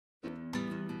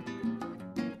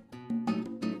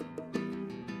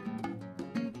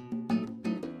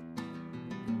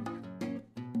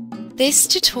This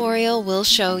tutorial will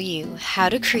show you how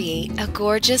to create a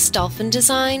gorgeous dolphin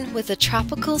design with a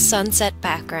tropical sunset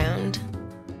background.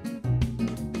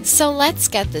 So let's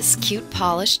get this cute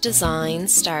polish design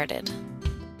started.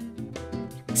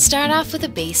 Start off with a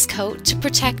base coat to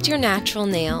protect your natural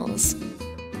nails.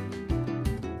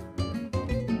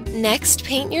 Next,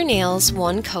 paint your nails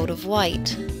one coat of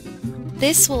white.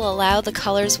 This will allow the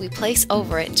colors we place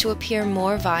over it to appear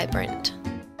more vibrant.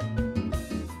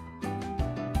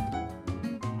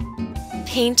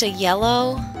 Paint a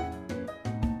yellow,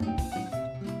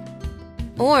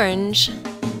 orange,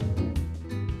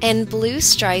 and blue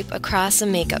stripe across a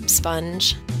makeup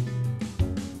sponge.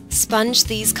 Sponge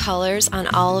these colors on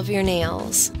all of your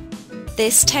nails.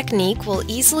 This technique will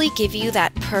easily give you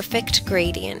that perfect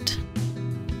gradient.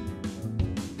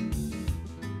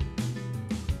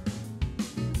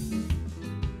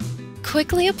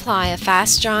 Quickly apply a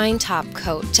fast-drying top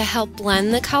coat to help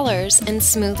blend the colors and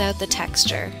smooth out the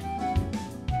texture.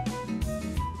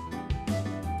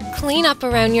 Clean up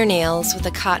around your nails with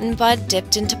a cotton bud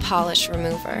dipped into polish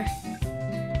remover.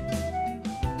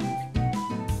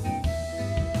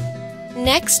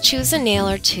 Next, choose a nail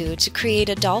or two to create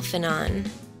a dolphin on.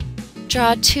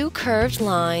 Draw two curved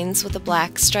lines with a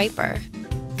black striper,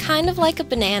 kind of like a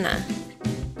banana.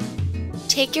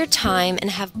 Take your time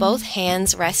and have both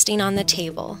hands resting on the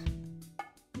table.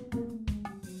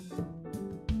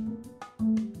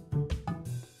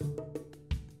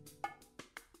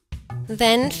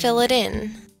 Then fill it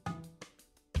in.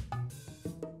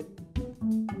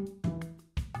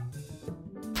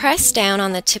 Press down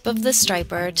on the tip of the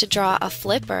striper to draw a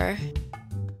flipper,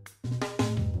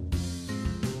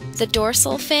 the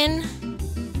dorsal fin,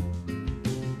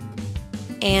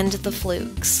 and the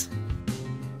flukes.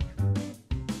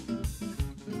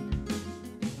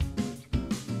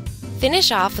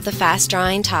 Finish off with a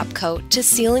fast-drying top coat to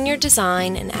seal in your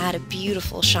design and add a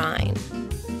beautiful shine.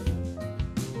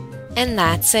 And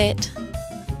that's it.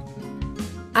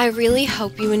 I really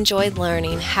hope you enjoyed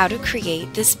learning how to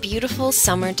create this beautiful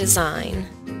summer design.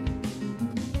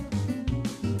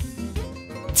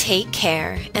 Take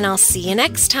care, and I'll see you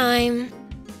next time.